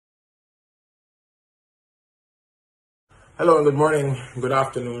Hello and good morning, good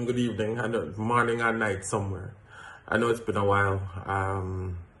afternoon, good evening, and morning and night somewhere. I know it's been a while.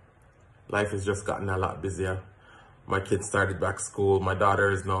 Life has just gotten a lot busier. My kids started back school. My daughter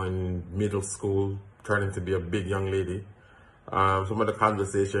is now in middle school, turning to be a big young lady. Some of the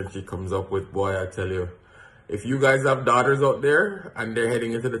conversations she comes up with, boy, I tell you, if you guys have daughters out there and they're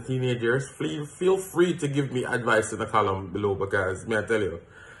heading into the teenage years, feel free to give me advice in the column below, because may I tell you,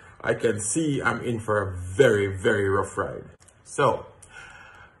 I can see I'm in for a very, very rough ride. So,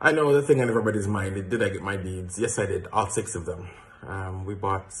 I know the thing on everybody's mind, did I get my deeds? Yes, I did, all 6 of them. We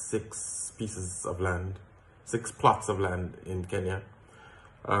bought 6 pieces of land, 6 plots of land in Kenya.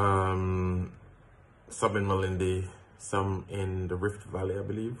 Some in Malindi, some in the Rift Valley, I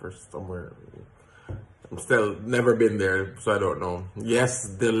believe, or somewhere. I'm still never been there, so I don't know. Yes,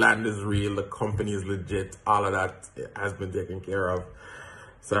 the land is real, the company is legit, all of that has been taken care of.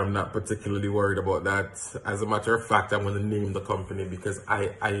 So I'm not particularly worried about that. As a matter of fact, I'm going to name the company because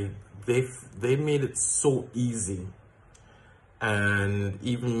they made it so easy. And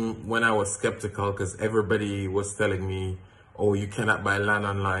even when I was skeptical, because everybody was telling me, oh, you cannot buy land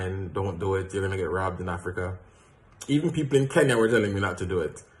online, don't do it, you're going to get robbed in Africa. Even people in Kenya were telling me not to do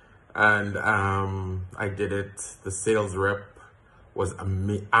it. And I did it. The sales rep was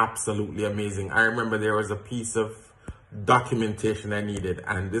absolutely amazing. I remember there was a piece of documentation I needed,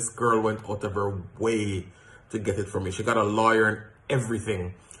 and this girl went out of her way to get it for me. She got a lawyer and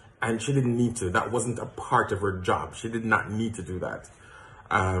everything, and she didn't need to. That wasn't a part of her job. She did not need to do that.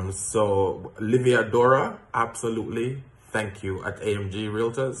 So Livia Dora, absolutely, thank you, at AMG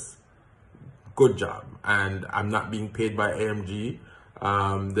Realtors. Good job. And I'm not being paid by AMG.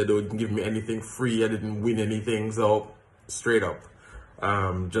 They don't give me anything free. I didn't win anything. So straight up,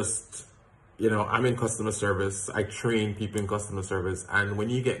 just, you know, I'm in customer service. I train people in customer service. And when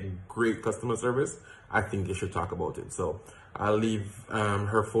you get great customer service, I think you should talk about it. So I'll leave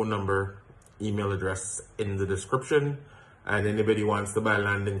her phone number, email address in the description. And anybody wants to buy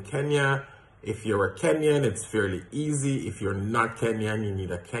land in Kenya, if you're a Kenyan, it's fairly easy. If you're not Kenyan, you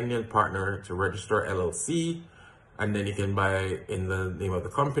need a Kenyan partner to register LLC. And then you can buy in the name of the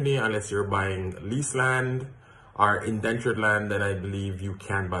company. Unless you're buying lease land or indentured land, then I believe you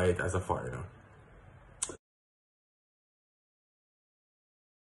can buy it as a foreigner.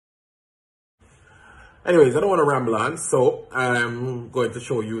 Anyways, I don't want to ramble on, so I'm going to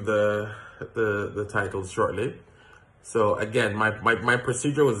show you the titles shortly. So again, my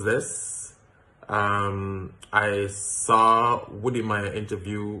procedure was this. I saw Woody Meyer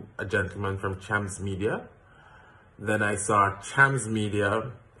interview a gentleman from Chams Media. Then I saw Chams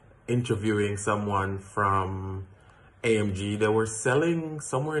Media interviewing someone from AMG. They were selling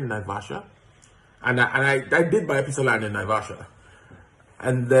somewhere in Naivasha. And I did buy a piece of land in Naivasha.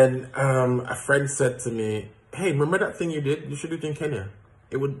 And then a friend said to me, hey, remember that thing you did? You should do it in Kenya.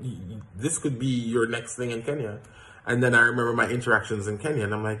 This could be your next thing in Kenya. And then I remember my interactions in Kenya,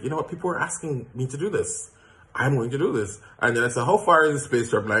 and I'm like, you know what? People are asking me to do this. I'm going to do this. And then I said, how far is the space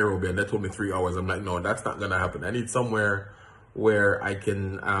from Nairobi? And they told me 3 hours. I'm like, no, that's not going to happen. I need somewhere where I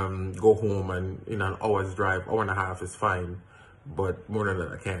can go home and, you know, an hour's drive, hour and a half is fine. But more than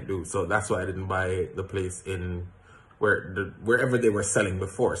that, I can't do. So that's why I didn't buy the place in wherever they were selling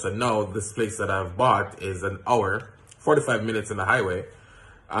before. So now this place that I've bought is an hour, 45 minutes in the highway,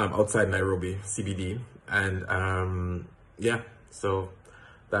 outside Nairobi, CBD. And yeah, so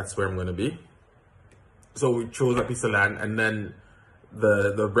that's where I'm going to be. So we chose a piece of land, and then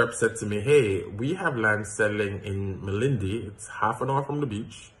the rep said to me, hey, we have land selling in Malindi. It's half an hour from the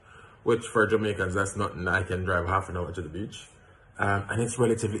beach, which for Jamaicans, that's nothing. I can drive half an hour to the beach. And it's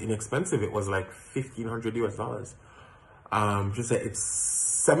relatively inexpensive. It was like $1,500 US. She said it's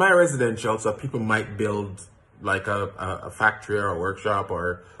semi-residential, so people might build like a factory or a workshop,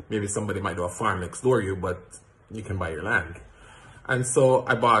 or maybe somebody might do a farm next door to you, but you can buy your land. And so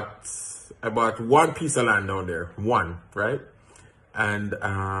I bought one piece of land down there, right? And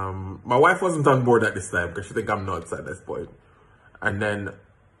my wife wasn't on board at this time because she think I'm nuts at this point. And then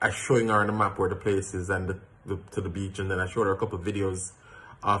I showing her on the map where the place is and to the beach, and then I showed her a couple of videos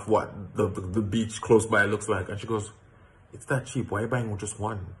of what the beach close by looks like, and she goes, it's that cheap, why are you buying just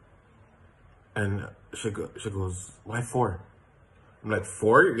one? And she goes, why 4? I'm like,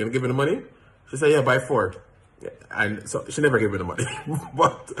 4? You're gonna give me the money? She said, yeah, buy 4. And so she never gave me the money,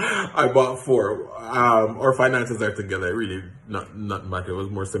 but I bought 4. Our finances are together, really not much. It was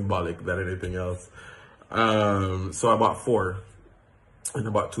more symbolic than anything else. So I bought 4, and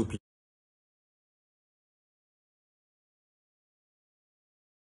I bought 2 pieces.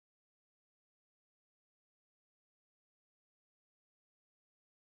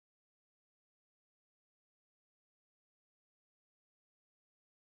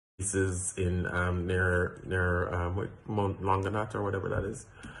 places in near Mount Longonot or whatever that is.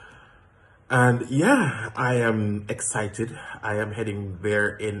 And yeah, I am excited. I am heading there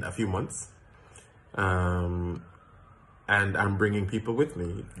in a few months. And I'm bringing people with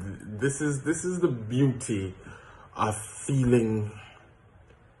me. This is the beauty of feeling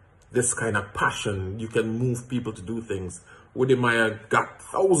this kind of passion. You can move people to do things. Woody Maya got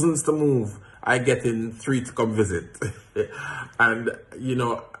thousands to move. I get in 3 to come visit. And you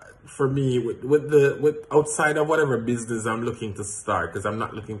know, for me, with outside of whatever business I'm looking to start, because I'm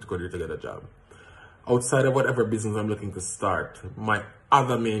not looking to go there to get a job. Outside of whatever business I'm looking to start, my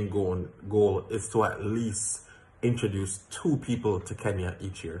other main goal is to at least introduce 2 people to Kenya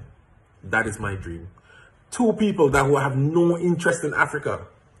each year. That is my dream. 2 people that will have no interest in Africa,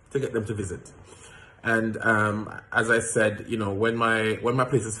 to get them to visit. And as I said, you know, when my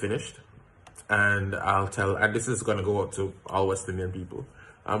place is finished, and and this is gonna go out to all West Indian people.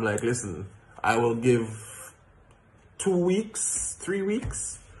 I'm like, listen, I will give 2 weeks, 3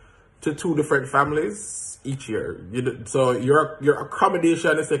 weeks to 2 different families each year. So your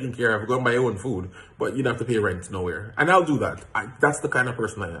accommodation is taken care of. Go and buy your own food, but you don't have to pay rent nowhere. And I'll do that. That's the kind of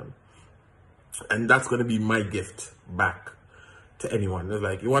person I am. And that's going to be my gift back to anyone. It's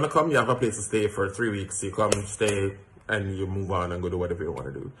like, you want to come, you have a place to stay for 3 weeks. You come, stay, and you move on and go do whatever you want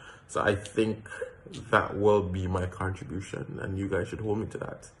to do. So I think that will be my contribution, and you guys should hold me to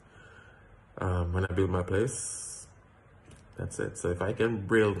that. When I build my place, that's it. So if I can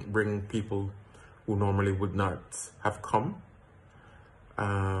bring people who normally would not have come,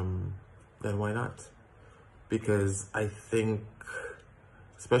 then why not? Because I think,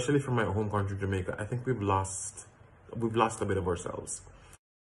 especially from my home country, Jamaica, I think we've lost a bit of ourselves.